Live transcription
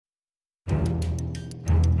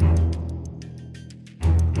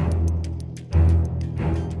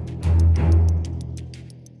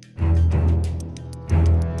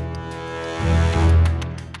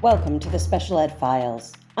Welcome to the Special Ed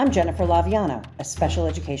Files. I'm Jennifer Laviano, a special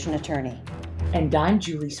education attorney. And I'm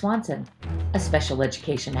Julie Swanson, a special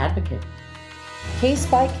education advocate. Case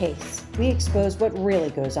by case, we expose what really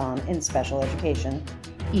goes on in special education.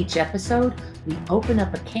 Each episode, we open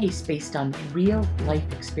up a case based on real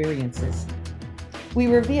life experiences. We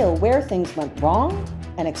reveal where things went wrong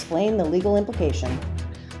and explain the legal implication.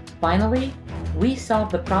 Finally, we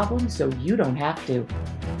solve the problem so you don't have to.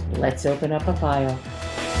 Let's open up a file.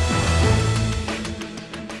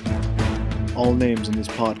 All names in this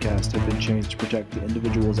podcast have been changed to protect the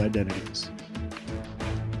individual's identities.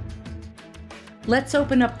 Let's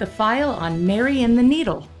open up the file on Mary and the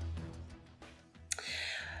Needle.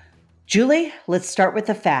 Julie, let's start with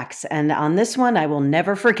the facts. And on this one, I will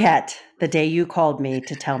never forget the day you called me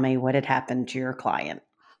to tell me what had happened to your client.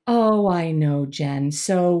 Oh, I know, Jen.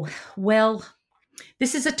 So, well,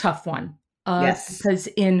 this is a tough one. Yes. Because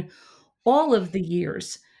in all of the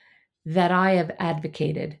years that I have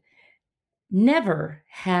advocated, never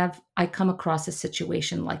have I come across a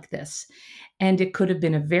situation like this. And it could have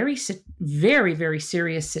been a very, very, very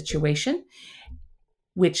serious situation,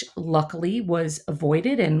 which luckily was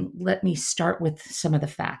avoided. And let me start with some of the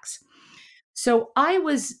facts. So I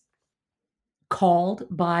was called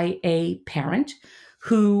by a parent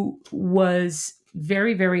who was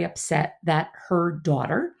very, very upset that her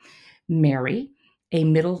daughter, Mary, a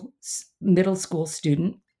middle school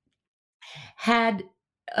student, had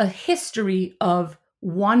a history of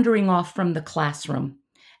wandering off from the classroom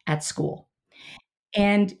at school.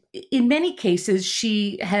 And in many cases,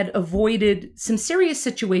 she had avoided some serious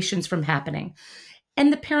situations from happening.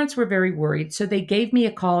 And the parents were very worried. So they gave me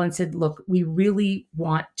a call and said, look, we believe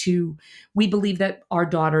that our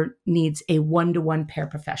daughter needs a one-to-one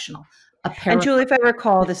paraprofessional. And Julie, if I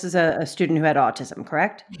recall, this is a student who had autism,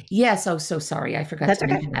 correct? Yes. Oh, so sorry. I forgot to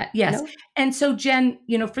mention that. Yes. No. And so, Jen,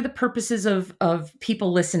 for the purposes of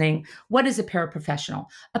people listening, what is a paraprofessional?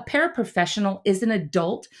 A paraprofessional is an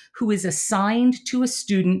adult who is assigned to a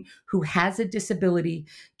student who has a disability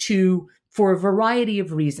for a variety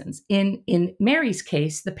of reasons. In Mary's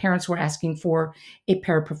case, the parents were asking for a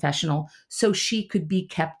paraprofessional so she could be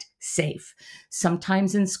kept safe.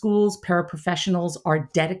 Sometimes in schools, paraprofessionals are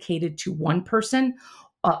dedicated to one person,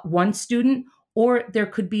 one student, or there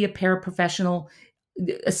could be a paraprofessional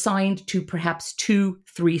assigned to perhaps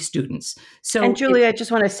 2-3 students. So, and Julie, I just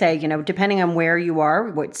want to say, depending on where you are,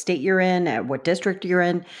 what state you're in, what district you're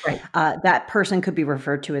in, right. That person could be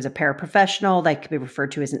referred to as a paraprofessional. That could be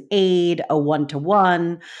referred to as an aide, a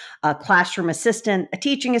one-to-one, a classroom assistant, a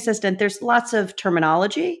teaching assistant. There's lots of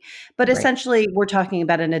terminology, but essentially we're talking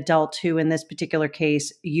about an adult who, in this particular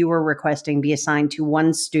case, you were requesting be assigned to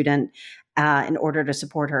one student in order to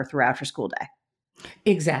support her throughout her school day.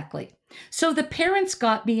 Exactly. So the parents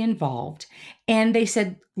got me involved and they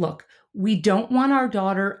said, look, we don't want our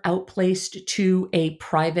daughter outplaced to a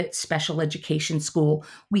private special education school.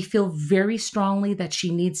 We feel very strongly that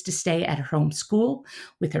she needs to stay at her home school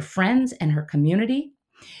with her friends and her community.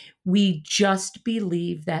 We just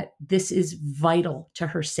believe that this is vital to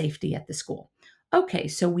her safety at the school. Okay,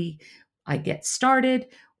 so I get started.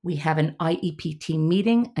 We have an IEPT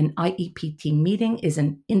meeting. An IEPT meeting is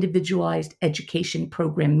an individualized education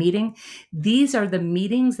program meeting. These are the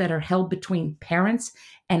meetings that are held between parents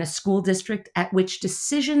and a school district at which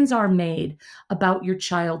decisions are made about your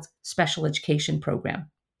child's special education program.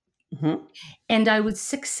 Mm-hmm. And I was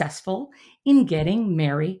successful in getting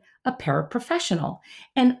Mary a paraprofessional.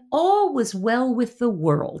 And all was well with the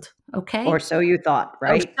world, okay? Or so you thought,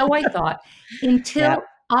 right? Or so I thought, until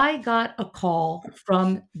I got a call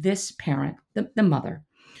from this parent, the mother,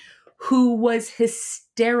 who was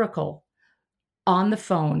hysterical on the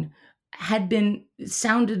phone,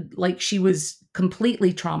 sounded like she was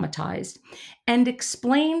completely traumatized, and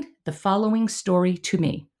explained the following story to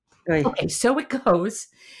me. Right. Okay, so it goes.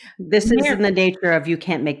 This is in the nature of you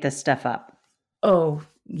can't make this stuff up. Oh,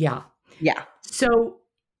 yeah. Yeah. So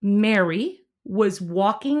Mary was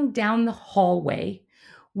walking down the hallway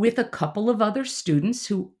with a couple of other students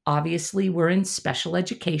who obviously were in special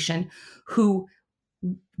education, who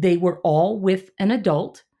they were all with an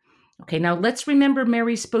adult. Okay, now let's remember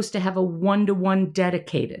Mary's supposed to have a one-to-one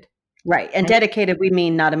dedicated. Right. And dedicated, we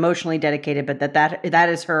mean not emotionally dedicated, but that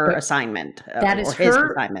is her assignment. That is his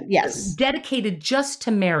her assignment. Yes. Dedicated just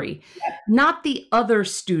to Mary, not the other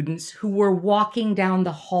students who were walking down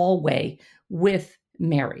the hallway with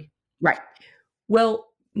Mary. Right. Well,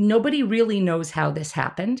 nobody really knows how this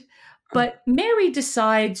happened, but Mary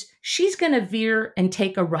decides she's going to veer and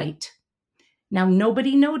take a right. Now,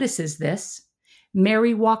 nobody notices this.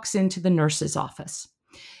 Mary walks into the nurse's office.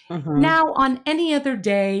 Now, on any other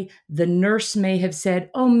day, the nurse may have said,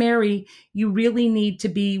 "Oh, Mary, you really need to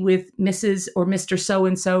be with Mrs. or Mr.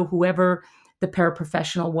 So-and-so, whoever the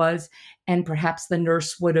paraprofessional was." And perhaps the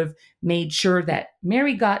nurse would have made sure that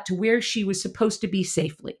Mary got to where she was supposed to be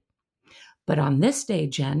safely. But on this day,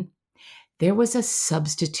 Jen, there was a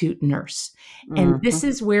substitute nurse. And this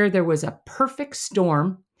is where there was a perfect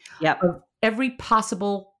storm of every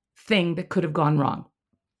possible thing that could have gone wrong.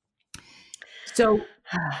 So,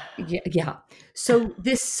 So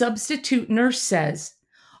this substitute nurse says,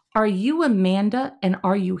 "Are you Amanda, and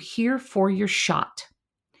are you here for your shot?"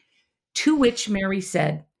 To which Mary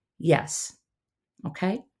said, "Yes."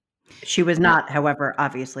 Okay. She was not, however,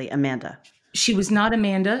 obviously Amanda. She was not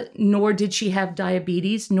Amanda, nor did she have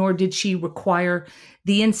diabetes, nor did she require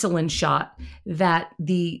the insulin shot that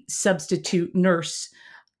the substitute nurse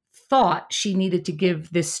thought she needed to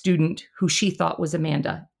give this student who she thought was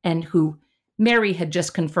Amanda, and who Mary had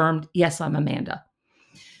just confirmed, "Yes, I'm Amanda."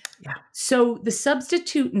 Yeah. So the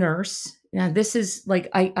substitute nurse, now this is like,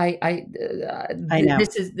 I know.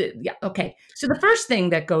 This is, okay. So the first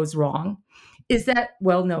thing that goes wrong is that,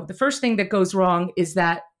 the first thing that goes wrong is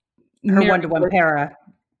that her one-to-one para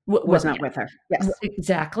was not with her. Yes,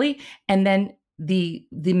 exactly. And then the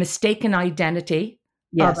mistaken identity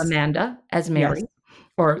of Amanda as Mary,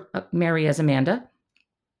 or Mary as Amanda.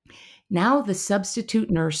 Now the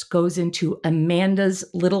substitute nurse goes into Amanda's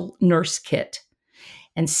little nurse kit.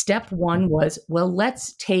 And step one was,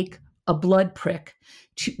 let's take a blood prick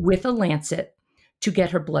with a lancet to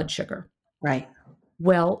get her blood sugar. Right.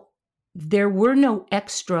 Well, there were no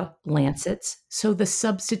extra lancets, so the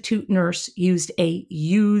substitute nurse used a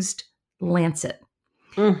used lancet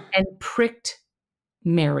and pricked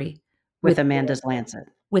Mary with Amanda's lancet.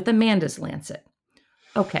 With Amanda's lancet.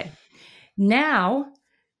 Okay. Now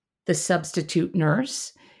the substitute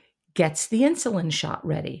nurse gets the insulin shot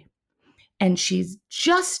ready, and she's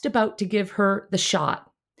just about to give her the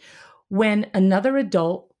shot when another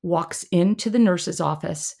adult walks into the nurse's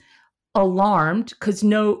office, alarmed, because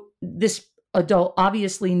this adult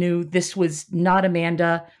obviously knew this was not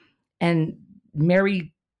Amanda, and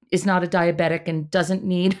Mary is not a diabetic and doesn't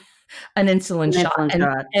need an insulin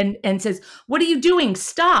shot. And says, "What are you doing?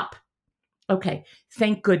 Stop." Okay.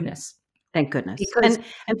 Thank goodness. Thank goodness. Because,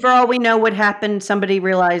 and for all we know what happened, somebody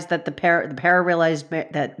realized that the para realized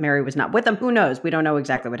that Mary was not with them. Who knows? We don't know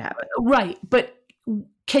exactly what happened. Right. But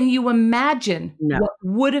can you imagine what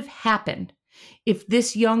would have happened if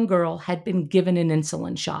this young girl had been given an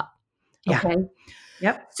insulin shot? Okay.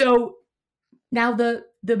 Yep. So now the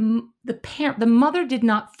mother did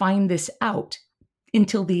not find this out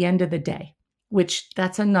until the end of the day, which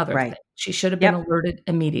that's another thing. She should have been alerted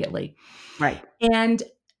immediately. Right. And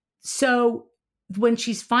so when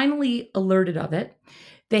she's finally alerted of it,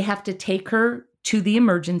 they have to take her to the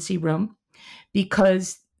emergency room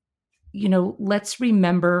because, let's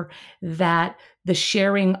remember that the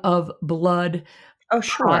sharing of blood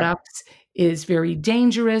products is very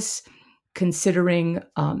dangerous, considering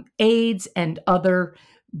AIDS and other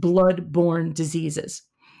blood-borne diseases.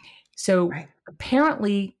 So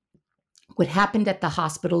apparently what happened at the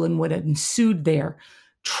hospital and what ensued there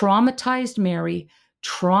traumatized Mary,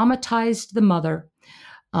 traumatized the mother.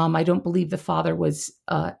 I don't believe the father was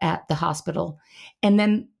at the hospital. And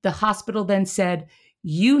then the hospital then said,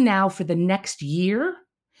 "You now for the next year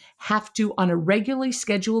have to, on a regularly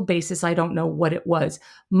scheduled basis," I don't know what it was,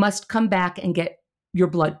 "must come back and get your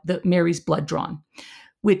blood, Mary's blood drawn,"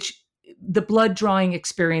 which the blood drawing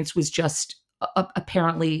experience was just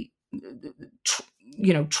apparently,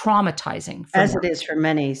 traumatizing. As it is for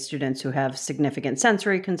many students who have significant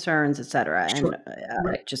sensory concerns, et cetera. Sure. And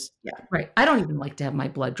Right. I don't even like to have my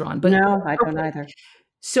blood drawn. But no, I don't either.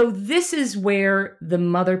 So this is where the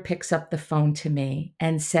mother picks up the phone to me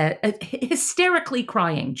and said, hysterically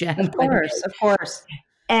crying, Jen. Of course.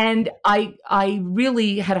 And I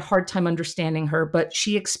really had a hard time understanding her, but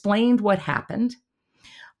she explained what happened.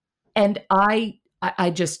 And I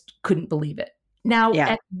just couldn't believe it. Now,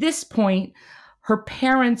 at this point, her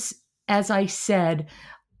parents, as I said,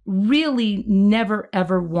 really never,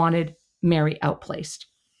 ever wanted Mary outplaced.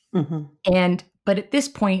 But at this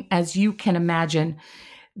point, as you can imagine,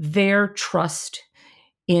 their trust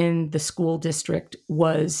in the school district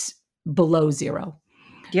was below zero.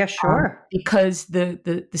 Yeah, sure. Because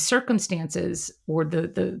the circumstances or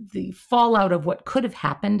the fallout of what could have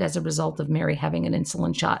happened as a result of Mary having an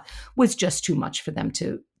insulin shot was just too much for them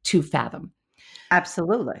to fathom.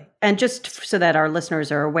 Absolutely. And just so that our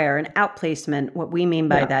listeners are aware, an outplacement, what we mean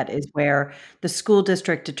by Yeah. that is where the school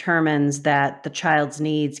district determines that the child's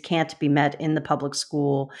needs can't be met in the public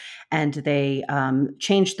school, and they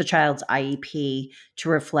change the child's IEP to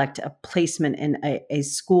reflect a placement in a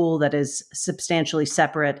school that is substantially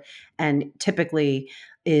separate and typically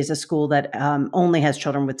is a school that only has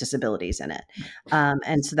children with disabilities in it.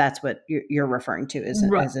 And so that's what you're referring to as,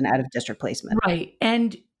 Right. as an out-of-district placement. Right.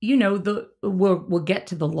 And, we'll get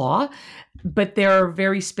to the law, but there are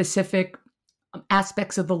very specific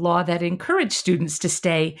aspects of the law that encourage students to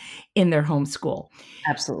stay in their home school.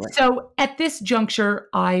 Absolutely. So at this juncture,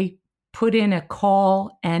 I put in a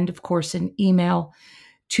call and, of course, an email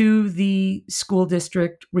to the school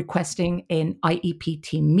district requesting an IEP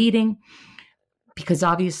team meeting, because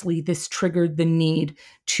obviously this triggered the need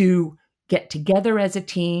to get together as a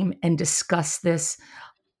team and discuss this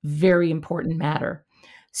very important matter.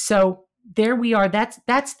 So there we are. That's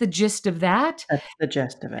the gist of that. That's the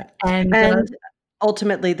gist of it. And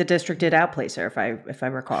ultimately, the district did outplace her, if I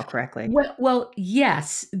recall correctly. Well,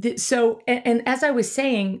 yes. So, and as I was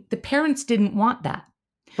saying, the parents didn't want that.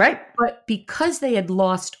 Right. But because they had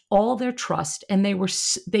lost all their trust and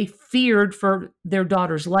they feared for their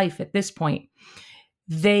daughter's life at this point,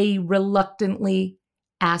 they reluctantly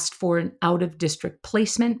asked for an out-of-district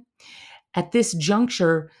placement. At this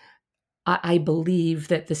juncture, I believe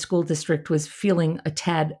that the school district was feeling a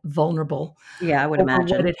tad vulnerable. Yeah, I would over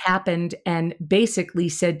imagine. what had happened, and basically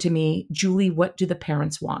said to me, Julie, what do the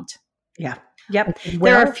parents want? Yeah. Yep. Said,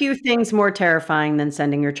 There are a few things more terrifying than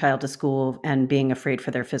sending your child to school and being afraid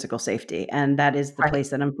for their physical safety. And that is the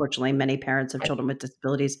place that unfortunately many parents of children with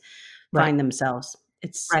disabilities find themselves.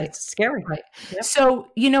 It's scary. Right. Yep. So,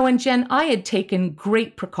 and Jen, I had taken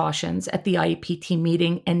great precautions at the IEP team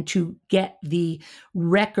meeting and to get the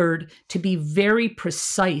record to be very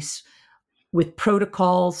precise with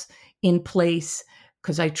protocols in place,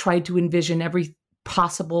 because I tried to envision every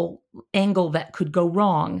possible angle that could go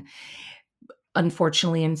wrong.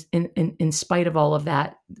 Unfortunately, in spite of all of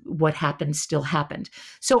that, what happened still happened.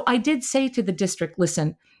 So I did say to the district,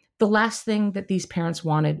 listen, the last thing that these parents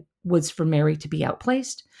wanted was for Mary to be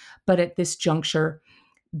outplaced. But at this juncture,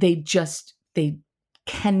 they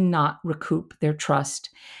cannot recoup their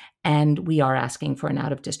trust. And we are asking for an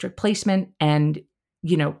out-of-district placement. And,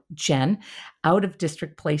 Jen,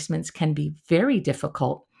 out-of-district placements can be very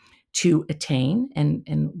difficult to attain.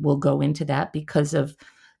 And we'll go into that because of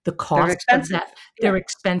the cost of that. They're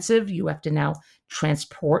expensive. You have to now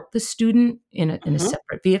transport the student in a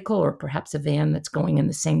separate vehicle or perhaps a van that's going in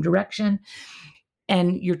the same direction.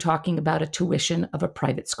 And you're talking about a tuition of a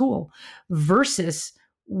private school versus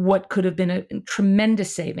what could have been a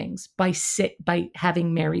tremendous savings by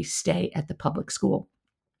having Mary stay at the public school.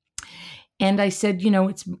 And I said,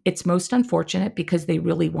 it's most unfortunate because they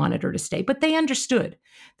really wanted her to stay, but they understood.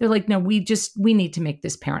 They're like, no, we need to make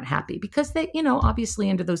this parent happy because they, obviously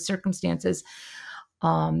under those circumstances,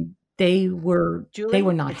 they were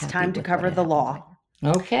not happy. It's time to cover the law.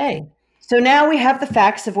 Okay. So now we have the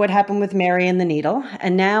facts of what happened with Mary and the needle.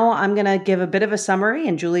 And now I'm going to give a bit of a summary,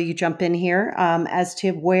 and Julie, you jump in here, as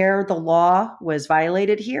to where the law was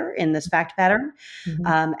violated here in this fact pattern.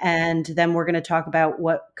 Mm-hmm. And then we're going to talk about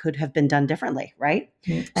what could have been done differently, right?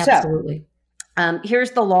 Absolutely. So,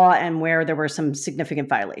 here's the law and where there were some significant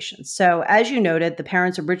violations. So as you noted, the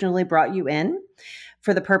parents originally brought you in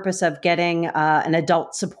for the purpose of getting an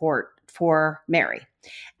adult support for Mary.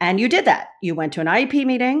 And you did that. You went to an IEP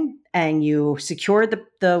meeting and you secured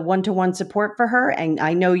the one-to-one support for her. And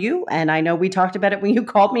I know you, and I know we talked about it when you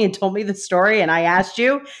called me and told me the story. And I asked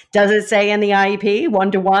you, does it say in the IEP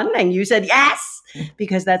one-to-one? And you said yes,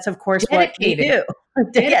 because that's of course dedicated. What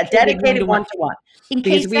we do. Dedicated one-to-one.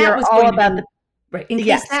 Because we are all about the right. In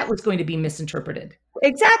case that was going to be misinterpreted.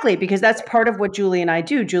 Exactly, because that's part of what Julie and I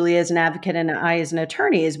do. Julie as an advocate and I as an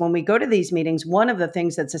attorney is when we go to these meetings, one of the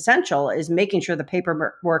things that's essential is making sure the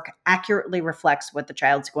paperwork accurately reflects what the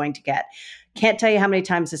child's going to get. Can't tell you how many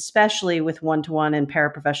times, especially with one-to-one and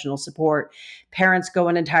paraprofessional support, parents go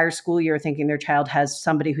an entire school year thinking their child has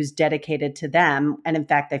somebody who's dedicated to them. And in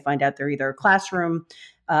fact, they find out they're either a classroom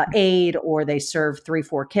aide or they serve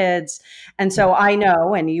 3-4 kids. And so I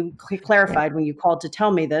know, and you clarified when you called to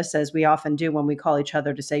tell me this, as we often do when we call each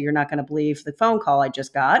other to say, you're not going to believe the phone call I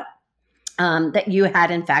just got, that you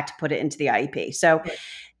had in fact put it into the IEP. So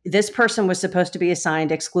this person was supposed to be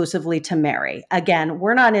assigned exclusively to Mary. Again,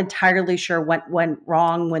 we're not entirely sure what went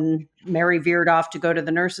wrong when Mary veered off to go to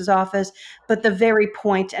the nurse's office. But the very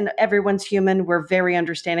point, and everyone's human, we're very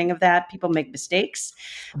understanding of that. People make mistakes.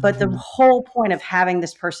 But the whole point of having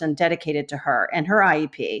this person dedicated to her and her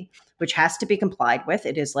IEP, which has to be complied with,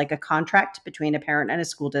 it is like a contract between a parent and a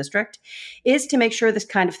school district, is to make sure this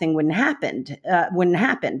kind of thing wouldn't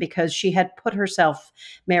happen, because she had put herself,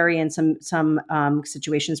 Mary, in some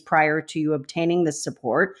situations prior to obtaining this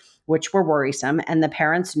support, which were worrisome, and the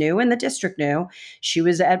parents knew and the district knew she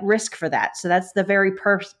was at risk for that. So that's the very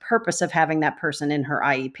purpose of having that person in her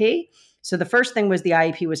IEP. So the first thing was the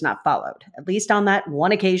IEP was not followed, at least on that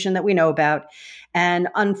one occasion that we know about. And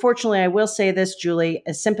unfortunately, I will say this, Julie,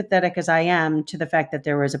 as sympathetic as I am to the fact that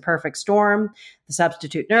there was a perfect storm, the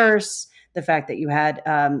substitute nurse, the fact that you had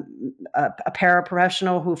a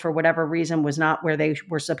paraprofessional who, for whatever reason, was not where they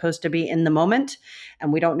were supposed to be in the moment,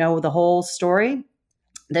 and we don't know the whole story,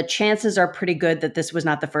 the chances are pretty good that this was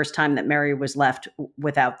not the first time that Mary was left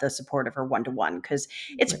without the support of her one-to-one, because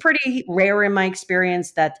it's pretty rare in my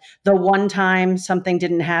experience that the one time something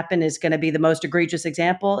didn't happen is going to be the most egregious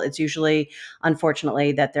example. It's usually,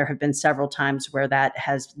 unfortunately, that there have been several times where that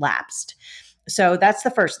has lapsed. So that's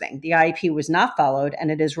the first thing. The IEP was not followed, and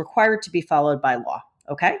it is required to be followed by law.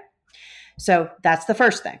 Okay? So that's the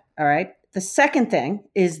first thing. All right. The second thing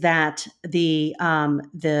is that the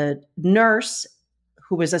nurse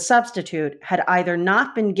who was a substitute had either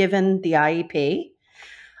not been given the IEP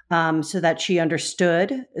so that she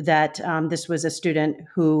understood that this was a student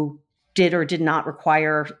who did or did not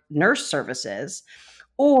require nurse services,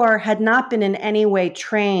 or had not been in any way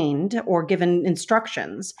trained or given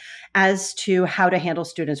instructions as to how to handle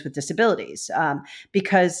students with disabilities.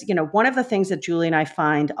 Because, one of the things that Julie and I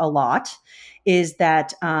find a lot is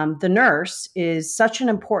that the nurse is such an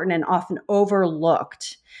important and often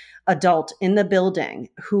overlooked adult in the building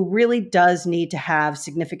who really does need to have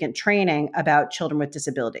significant training about children with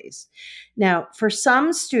disabilities. Now, for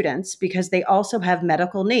some students, because they also have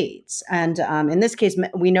medical needs, and in this case,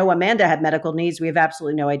 we know Amanda had medical needs. We have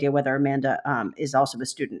absolutely no idea whether Amanda is also a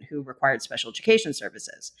student who required special education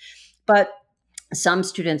services. But some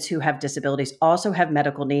students who have disabilities also have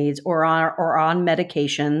medical needs or are on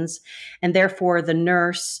medications, and therefore the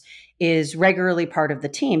nurse is regularly part of the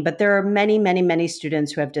team. But there are many, many, many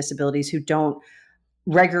students who have disabilities who don't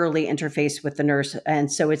regularly interface with the nurse.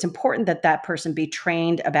 And so it's important that that person be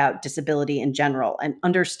trained about disability in general and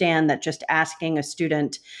understand that just asking a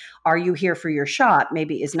student, are you here for your shot,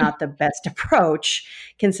 maybe is not the best approach,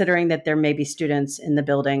 considering that there may be students in the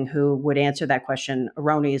building who would answer that question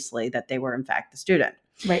erroneously, that they were in fact the student.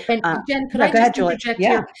 Right. And Jen, could I just interject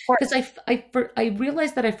here? Because I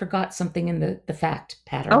realized that I forgot something in the fact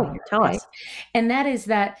pattern. Oh, tell us. And that is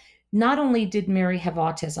that not only did Mary have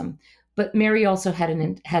autism, but Mary also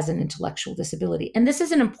has an intellectual disability. And this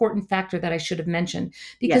is an important factor that I should have mentioned,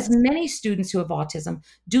 because many students who have autism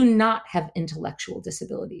do not have intellectual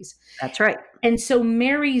disabilities. That's right. And so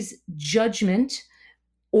Mary's judgment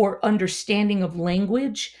or understanding of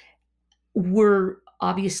language were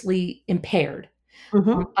obviously impaired.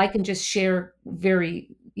 Mm-hmm. I can just share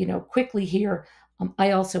very, quickly here.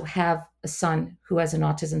 I also have a son who has an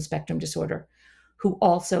autism spectrum disorder, who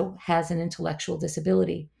also has an intellectual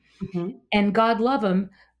disability. Mm-hmm. And God love him,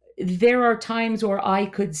 there are times where I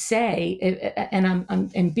could say, and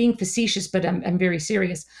I'm being facetious, but I'm very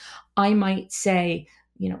serious. I might say,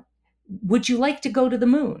 would you like to go to the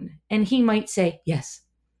moon? And he might say, yes.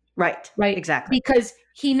 Right. Exactly. Because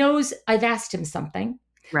he knows I've asked him something.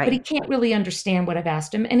 Right. But he can't really understand what I've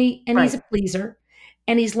asked him. And he's a pleaser,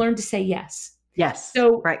 and he's learned to say yes. Yes.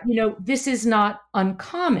 So, this is not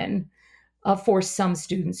uncommon for some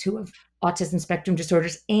students who have autism spectrum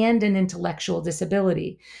disorders and an intellectual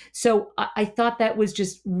disability. So I thought that was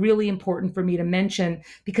just really important for me to mention,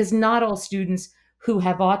 because not all students who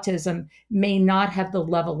have autism may not have the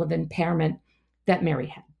level of impairment that Mary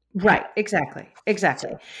had. Right. Exactly.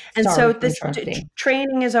 And so this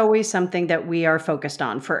training is always something that we are focused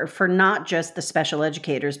on for not just the special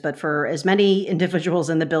educators, but for as many individuals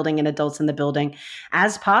in the building and adults in the building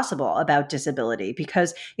as possible about disability.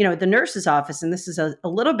 Because, the nurse's office, and this is a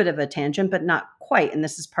little bit of a tangent, but not quite. And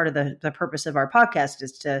this is part of the purpose of our podcast,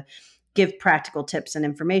 is to give practical tips and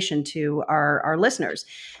information to our listeners.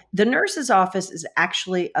 The nurse's office is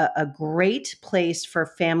actually a great place for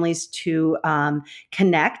families to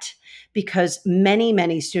connect because many,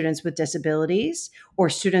 many students with disabilities or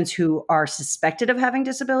students who are suspected of having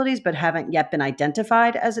disabilities but haven't yet been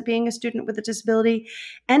identified as it being a student with a disability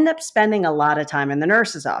end up spending a lot of time in the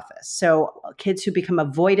nurse's office. So kids who become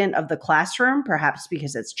avoidant of the classroom, perhaps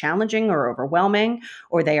because it's challenging or overwhelming,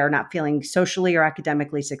 or they are not feeling socially or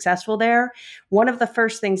academically successful there. One of the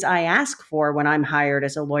first things I ask for when I'm hired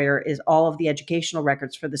as a lawyer is all of the educational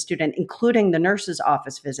records for the student, including the nurse's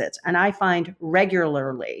office visits. And I find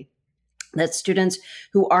regularly that students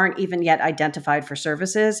who aren't even yet identified for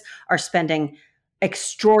services are spending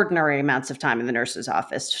extraordinary amounts of time in the nurse's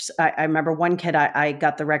office. I remember one kid, I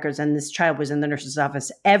got the records, and this child was in the nurse's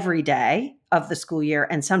office every day of the school year,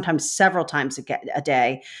 and sometimes several times a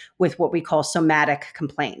day, with what we call somatic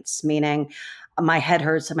complaints, meaning my head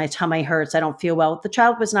hurts and my tummy hurts, I don't feel well. The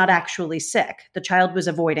child was not actually sick. The child was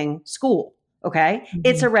avoiding school. Okay. Mm-hmm.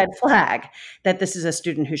 It's a red flag that this is a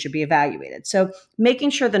student who should be evaluated. So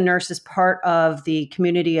making sure the nurse is part of the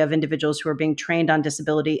community of individuals who are being trained on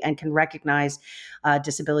disability and can recognize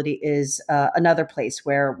disability is another place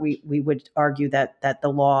where we would argue that the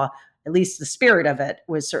law, at least the spirit of it,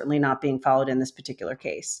 was certainly not being followed in this particular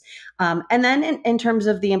case. And then in terms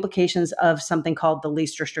of the implications of something called the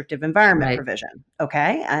least restrictive environment provision.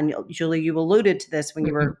 Okay. And Julie, you alluded to this when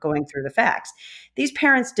you were going through the facts. These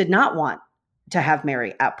parents did not want to have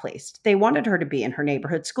Mary outplaced. They wanted her to be in her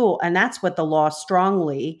neighborhood school. And that's what the law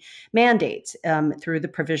strongly mandates through the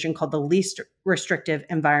provision called the least restrictive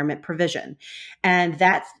environment provision. And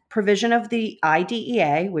that provision of the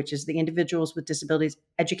IDEA, which is the Individuals with Disabilities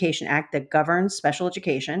Education Act that governs special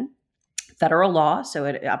education, federal law, so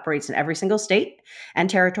it operates in every single state and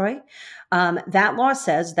territory. That law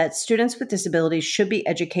says that students with disabilities should be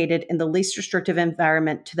educated in the least restrictive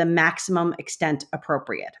environment to the maximum extent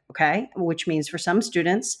appropriate, okay? Which means for some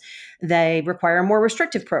students, they require a more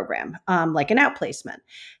restrictive program, like an outplacement.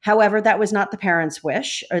 However, that was not the parents'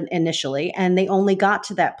 wish initially, and they only got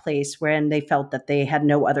to that place when they felt that they had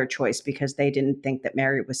no other choice because they didn't think that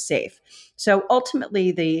Mary was safe. So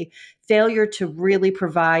ultimately, the failure to really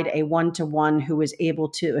provide a one-to-one who was able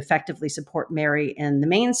to effectively support Mary in the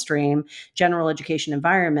mainstream general education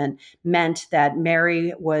environment meant that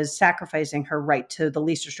Mary was sacrificing her right to the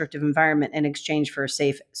least restrictive environment in exchange for a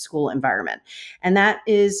safe school environment. And that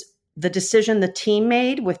is the decision the team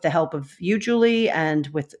made with the help of you, Julie, and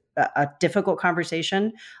with a difficult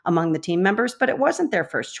conversation among the team members, but it wasn't their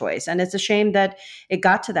first choice. And it's a shame that it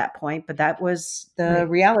got to that point, but that was the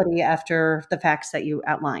reality after the facts that you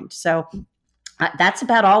outlined. So that's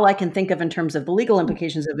about all I can think of in terms of the legal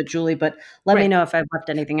implications of it, Julie, but let me know if I've left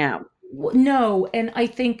anything out. No. And I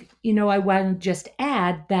think, I want to just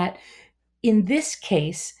add that in this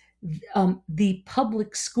case, the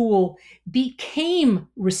public school became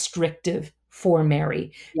restrictive for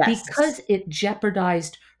Mary because it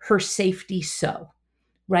jeopardized her safety.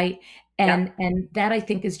 Right. And that I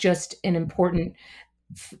think is just an important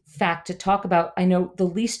fact to talk about. I know the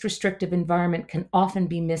least restrictive environment can often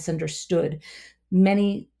be misunderstood.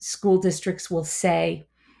 Many school districts will say,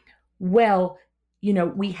 well,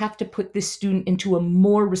 we have to put this student into a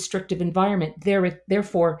more restrictive environment.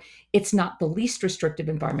 Therefore, it's not the least restrictive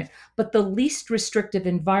environment, but the least restrictive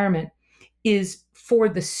environment is for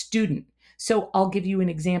the student. So I'll give you an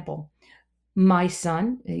example. My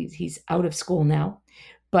son, he's out of school now,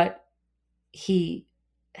 but he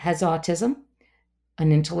has autism,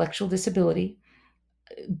 an intellectual disability.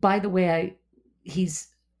 By the way, he's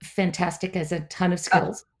fantastic, has a ton of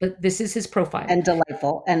skills, but this is his profile. And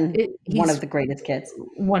delightful, and one of the greatest kids.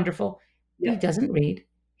 Wonderful. Yeah. He doesn't read.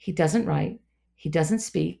 He doesn't write. He doesn't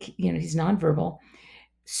speak. He's nonverbal.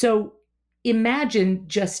 So imagine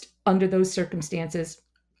just under those circumstances,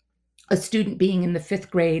 a student being in the 5th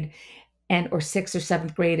grade or 6th or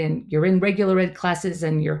 7th grade, and you're in regular ed classes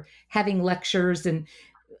and you're having lectures. And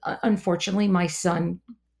unfortunately, my son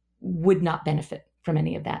would not benefit from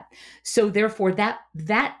any of that. So therefore,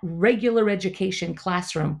 that regular education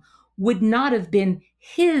classroom would not have been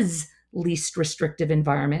his least restrictive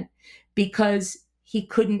environment because he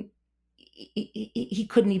couldn't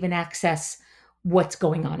even access what's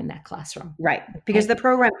going on in that classroom. Right. Because the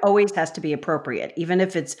program always has to be appropriate. Even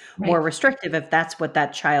if it's more restrictive, if that's what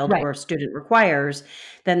that child or student requires,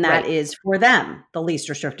 then that is for them, the least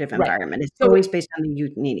restrictive environment. It's always based on the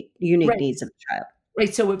unique needs of the child.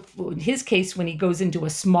 Right. So in his case, when he goes into a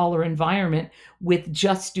smaller environment with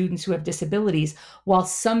just students who have disabilities, while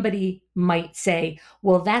somebody might say,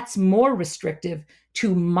 well, that's more restrictive,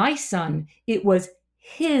 to my son, it was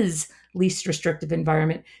his least restrictive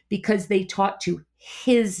environment because they taught to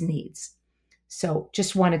his needs. So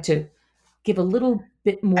just wanted to give a little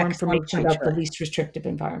bit more information about the least restrictive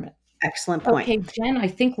environment. Excellent point. Okay, Jen, I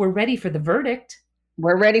think we're ready for the verdict.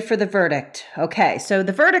 We're ready for the verdict. Okay, so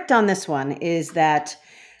the verdict on this one is that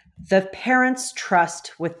the parents'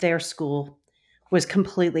 trust with their school was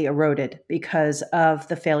completely eroded because of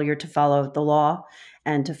the failure to follow the law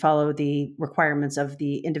and to follow the requirements of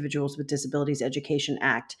the Individuals with Disabilities Education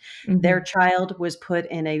Act. Mhm. Their child was put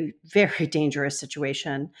in a very dangerous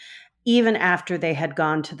situation, even after they had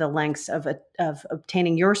gone to the lengths of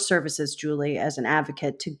obtaining your services, Julie, as an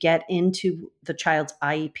advocate, to get into the child's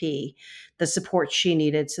IEP, the support she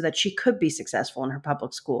needed so that she could be successful in her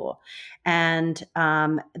public school. And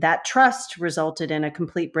that trust resulted in a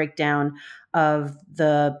complete breakdown of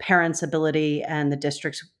the parents' ability and the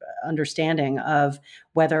district's understanding of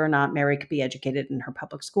whether or not Mary could be educated in her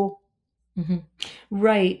public school. Mhm.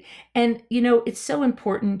 Right. And it's so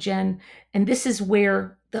important, Jen, and this is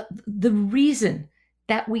where the reason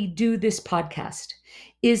that we do this podcast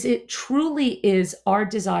is it truly is our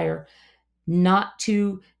desire not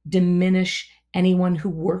to diminish anyone who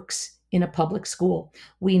works in a public school.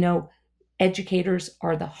 We know educators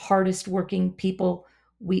are the hardest working people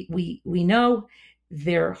we know.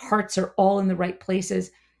 Their hearts are all in the right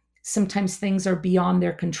places. Sometimes things are beyond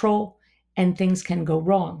their control and things can go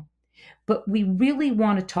wrong. But we really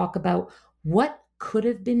want to talk about what could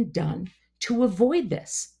have been done to avoid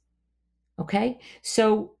this. Okay?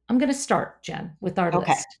 So I'm going to start, Jen, with our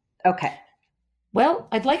Okay. list. Okay. Well,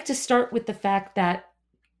 I'd like to start with the fact that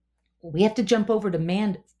we have to jump over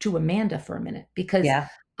to Amanda for a minute, because Yeah.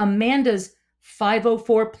 Amanda's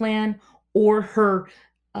 504 plan or her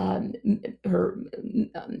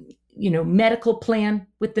medical plan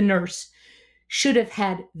with the nurse should have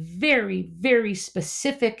had very, very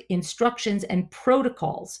specific instructions and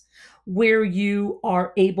protocols where you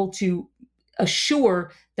are able to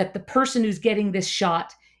assure that the person who's getting this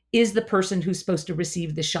shot is the person who's supposed to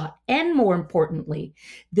receive the shot. And more importantly,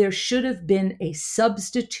 there should have been a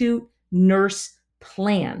substitute nurse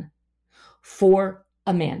plan for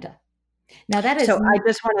Amanda. Now that is So I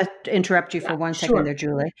just want to interrupt you for 1 second sure. there,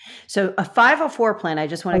 Julie. So a 504 plan, I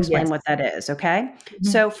just want to explain yes. what that is, okay? Mhm.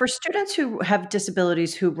 So for students who have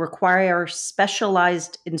disabilities who require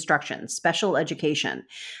specialized instruction, special education,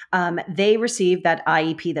 they receive that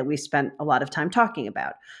IEP that we spent a lot of time talking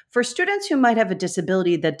about. For students who might have a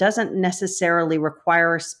disability that doesn't necessarily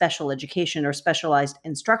require special education or specialized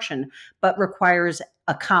instruction, but requires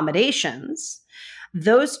accommodations,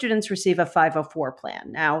 those students receive a 504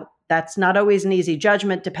 plan. Now, that's not always an easy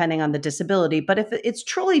judgment depending on the disability, but if it's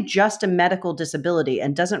truly just a medical disability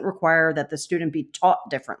and doesn't require that the student be taught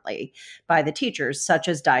differently by the teachers, such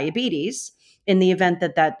as diabetes, in the event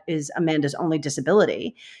that that is Amanda's only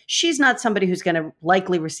disability, she's not somebody who's going to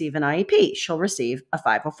likely receive an IEP. She'll receive a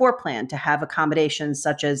 504 plan to have accommodations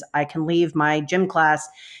such as I can leave my gym class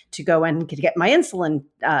to go and get my insulin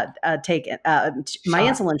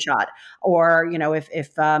insulin shot, or if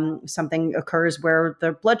something occurs where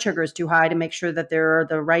the blood sugar is too high, to make sure that there are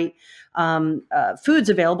the right foods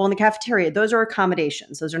available in the cafeteria. Those are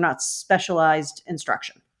accommodations. Those are not specialized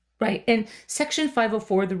instruction. Right. And Section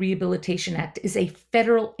 504 of the Rehabilitation Act is a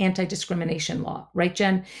federal anti-discrimination law, right,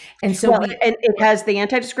 Jen? And so it has the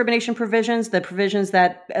anti-discrimination provisions, the provisions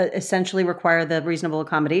that essentially require the reasonable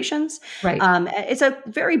accommodations. Right. It's a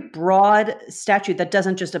very broad statute that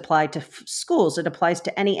doesn't just apply to schools. It applies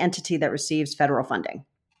to any entity that receives federal funding.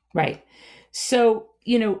 Right. So,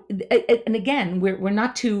 and again, we're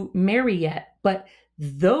not to Mary yet, but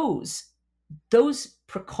those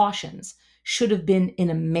precautions should have been in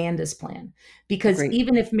Amanda's plan, because Agreed.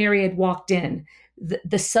 Even if Mary had walked in,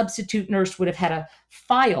 the substitute nurse would have had a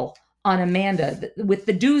file on Amanda with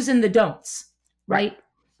the do's and the don'ts, right?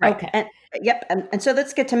 Right. Okay. And so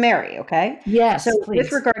let's get to Mary, okay? Yes, So please.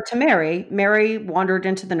 with regard to Mary wandered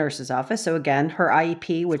into the nurse's office. So again, her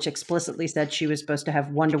IEP, which explicitly said she was supposed to have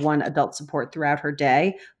one-to-one adult support throughout her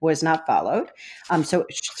day, was not followed. So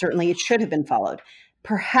certainly it should have been followed.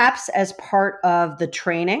 Perhaps as part of the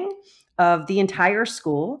training of the entire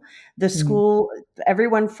school,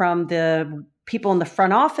 everyone from the people in the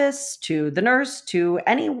front office to the nurse to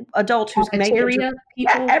any adult who's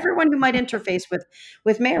everyone who might interface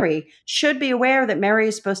with Mary should be aware that Mary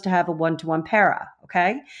is supposed to have a one-to-one para.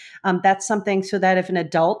 Okay, that's something so that if an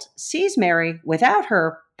adult sees Mary without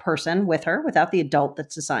her person with her, without the adult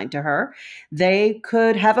that's assigned to her, they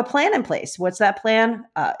could have a plan in place. What's that plan?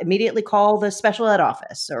 Immediately call the special ed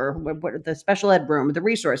office or the special ed room, the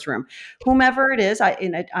resource room, whomever it is.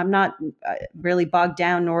 I'm not really bogged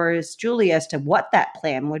down, nor is Julie, as to what that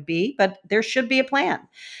plan would be, but there should be a plan.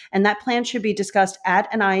 And that plan should be discussed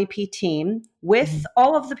at an IEP team with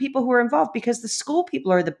all of the people who are involved, because the school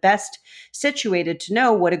people are the best situated to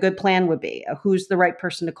know what a good plan would be, who's the right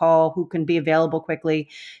person to call, who can be available quickly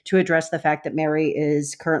to address the fact that Mary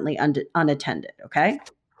is currently unattended. Okay.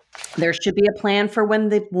 There should be a plan for when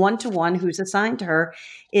the one-to-one who's assigned to her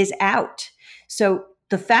is out. So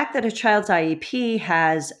the fact that a child's IEP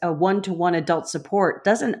has a one-to-one adult support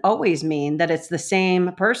doesn't always mean that it's the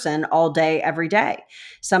same person all day, every day.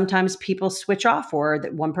 Sometimes people switch off, or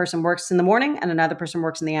that one person works in the morning and another person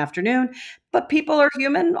works in the afternoon. But people are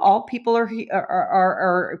human. All people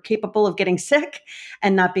are capable of getting sick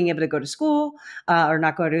and not being able to go to school, or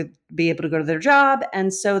not going to be able to go to their job.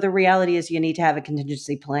 And so the reality is you need to have a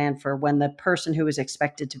contingency plan for when the person who is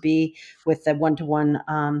expected to be with the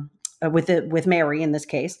one-to-one with Mary in this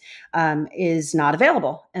case, is not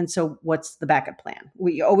available. And so what's the backup plan?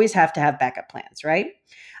 We always have to have backup plans, right?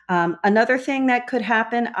 Another thing that could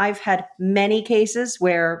happen, I've had many cases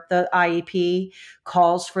where the IEP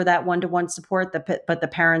calls for that one-to-one support, but the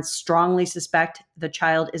parents strongly suspect the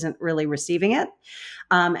child isn't really receiving it.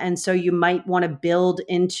 And so you might want to build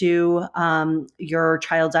into your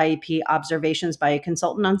child's IEP observations by a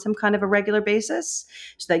consultant on some kind of a regular basis,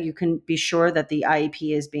 so that you can be sure that the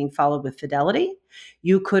IEP is being followed with fidelity.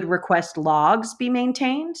 You could request logs be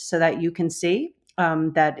maintained so that you can see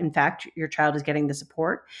that, in fact, your child is getting the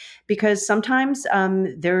support, because sometimes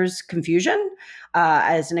there's confusion.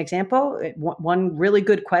 As an example, one really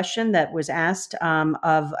good question that was asked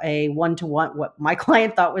of a one-to-one, what my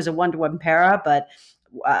client thought was a one-to-one para, but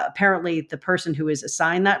apparently the person who is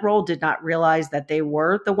assigned that role did not realize that they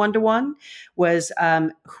were the one-to-one, was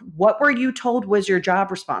what were you told was your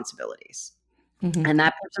job responsibilities? Mm-hmm. And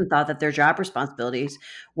that person thought that their job responsibilities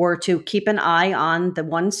were to keep an eye on the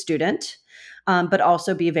one student, but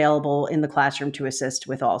also be available in the classroom to assist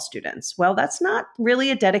with all students. Well, that's not really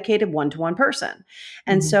a dedicated one-to-one person.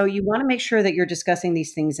 And so you want to make sure that you're discussing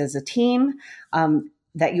these things as a team,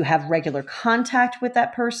 that you have regular contact with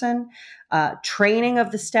that person, training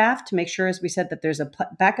of the staff to make sure, as we said, that there's a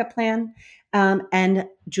backup plan. And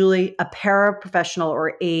Julie, a paraprofessional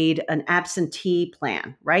or aide, an absentee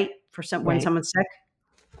plan, right? For when someone's sick,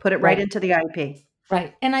 put it right into the IEP.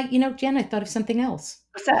 Right. And Jen, I thought of something else.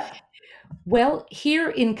 What's that? Well, here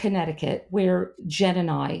in Connecticut, where Jen and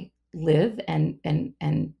I live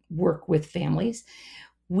and work with families,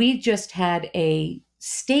 we just had a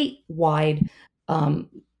statewide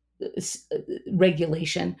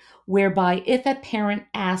regulation whereby if a parent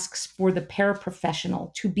asks for the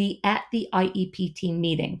paraprofessional to be at the IEP team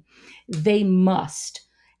meeting, they must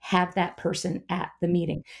have that person at the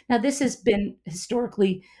meeting. Now, this has been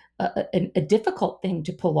historically a difficult thing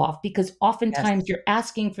to pull off, because oftentimes you're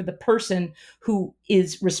asking for the person who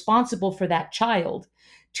is responsible for that child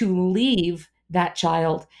to leave that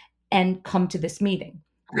child and come to this meeting,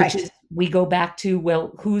 which is, we go back to,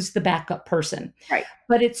 well, who's the backup person? Right.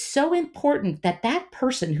 But it's so important that that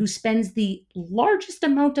person who spends the largest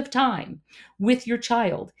amount of time with your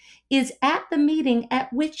child is at the meeting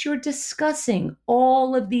at which you're discussing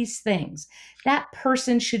all of these things. That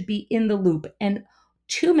person should be in the loop. And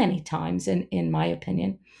too many times, in my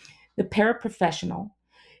opinion, the paraprofessional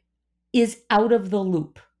is out of the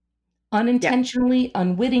loop, unintentionally,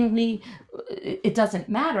 unwittingly. It doesn't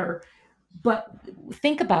matter. But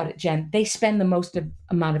think about it, Jen. They spend the most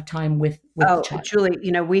amount of time with the child.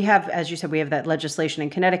 Julie, we have, as you said, we have that legislation in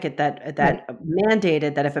Connecticut that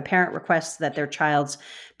mandated that if a parent requests that their child's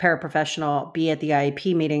paraprofessional be at the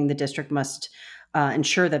IEP meeting, the district must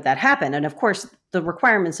ensure that happened. And of course, the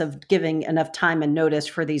requirements of giving enough time and notice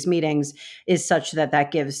for these meetings is such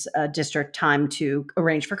that gives a district time to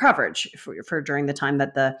arrange for coverage for during the time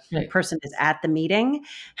that the person is at the meeting.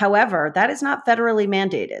 However, that is not federally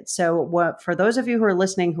mandated. So for those of you who are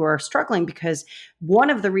listening who are struggling, because one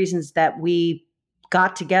of the reasons that we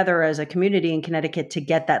got together as a community in Connecticut to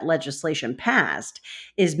get that legislation passed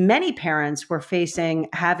is many parents were facing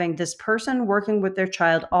having this person working with their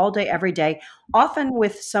child all day, every day, often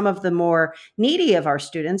with some of the more needy of our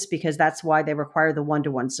students, because that's why they require the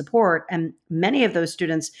one-to-one support. And many of those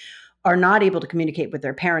students are not able to communicate with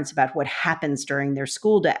their parents about what happens during their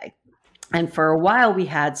school day. And for a while, we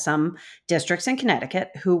had some districts in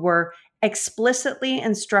Connecticut who were explicitly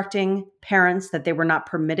instructing parents that they were not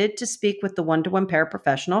permitted to speak with the one-to-one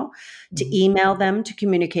paraprofessional, to email them, to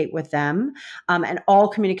communicate with them. And all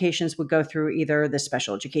communications would go through either the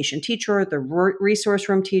special education teacher, the resource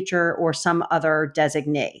room teacher, or some other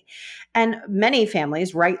designee. And many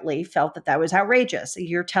families rightly felt that that was outrageous.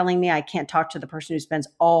 You're telling me I can't talk to the person who spends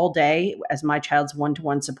all day as my child's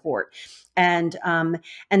one-to-one support. And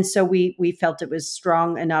so we felt it was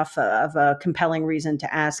strong enough of a compelling reason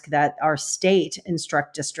to ask that our state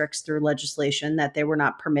instruct districts through legislation that they were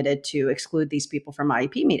not permitted to exclude these people from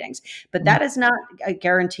IEP meetings. But that is not a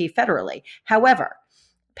guarantee federally. However,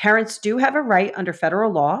 parents do have a right under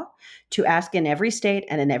federal law to ask in every state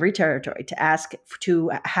and in every territory to ask to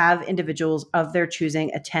have individuals of their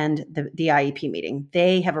choosing attend the IEP meeting.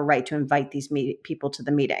 They have a right to invite these people to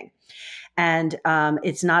the meeting. And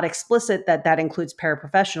it's not explicit that that includes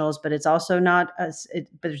paraprofessionals, but it's also not, but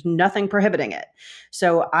there's nothing prohibiting it.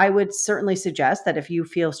 So I would certainly suggest that if you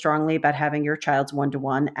feel strongly about having your child's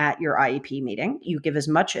one-to-one at your IEP meeting, you give as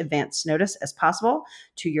much advance notice as possible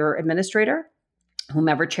to your administrator,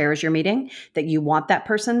 whomever chairs your meeting, that you want that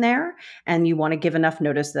person there and you want to give enough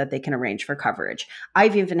notice that they can arrange for coverage.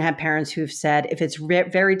 I've even had parents who've said, if it's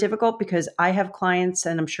very difficult, because I have clients,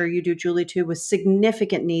 and I'm sure you do, Julie, too, with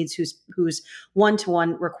significant needs whose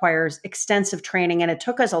one-to-one requires extensive training. And it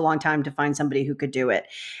took us a long time to find somebody who could do it.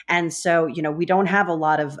 And so, we don't have a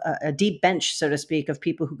lot of a deep bench, so to speak, of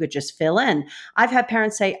people who could just fill in. I've had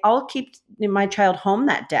parents say, I'll keep my child home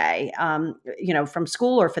that day, from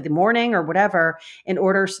school or for the morning or whatever, in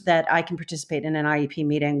order so that I can participate in an IEP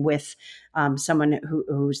meeting with someone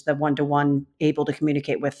who's the one-to-one able to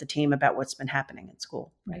communicate with the team about what's been happening in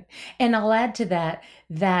school. Right. And I'll add to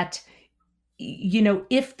that,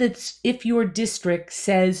 if your district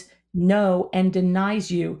says no and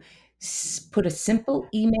denies you, put a simple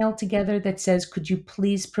email together that says, could you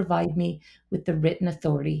please provide me with the written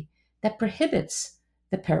authority that prohibits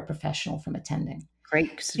the paraprofessional from attending.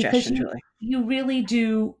 Great suggestion, Julie. You really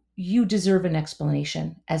do. You deserve an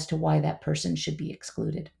explanation as to why that person should be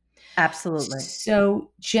excluded. Absolutely.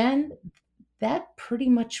 So, Jen, that pretty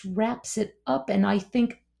much wraps it up. And I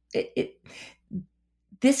think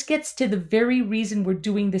this gets to the very reason we're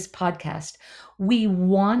doing this podcast. We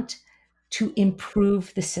want to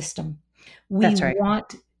improve the system. We That's right.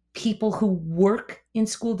 want people who work in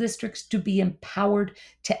school districts to be empowered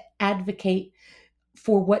to advocate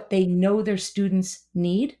for what they know their students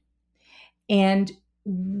need. And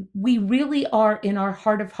we really are, in our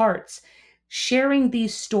heart of hearts, sharing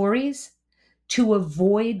these stories to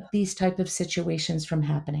avoid these type of situations from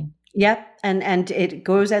happening. Yep. And it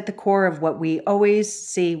goes at the core of what we always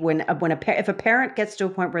see if a parent gets to a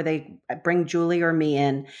point where they bring Julie or me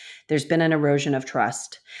in, there's been an erosion of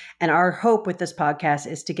trust. And our hope with this podcast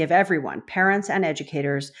is to give everyone, parents and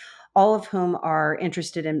educators, all of whom are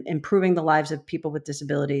interested in improving the lives of people with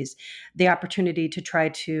disabilities, the opportunity to try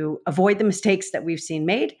to avoid the mistakes that we've seen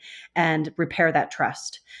made and repair that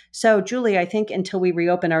trust. So, Julie, I think until we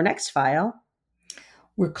reopen our next file,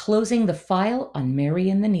 we're closing the file on Mary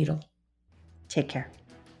and the Needle. Take care.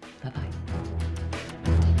 Bye-bye.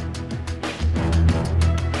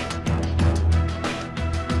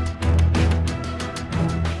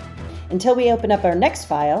 Until we open up our next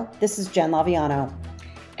file, this is Jen Laviano.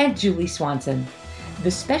 And Julie Swanson. The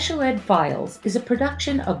Special Ed Files is a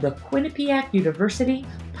production of the Quinnipiac University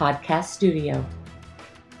Podcast Studio.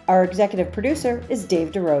 Our executive producer is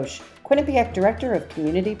Dave DeRoche, Quinnipiac Director of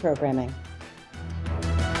Community Programming.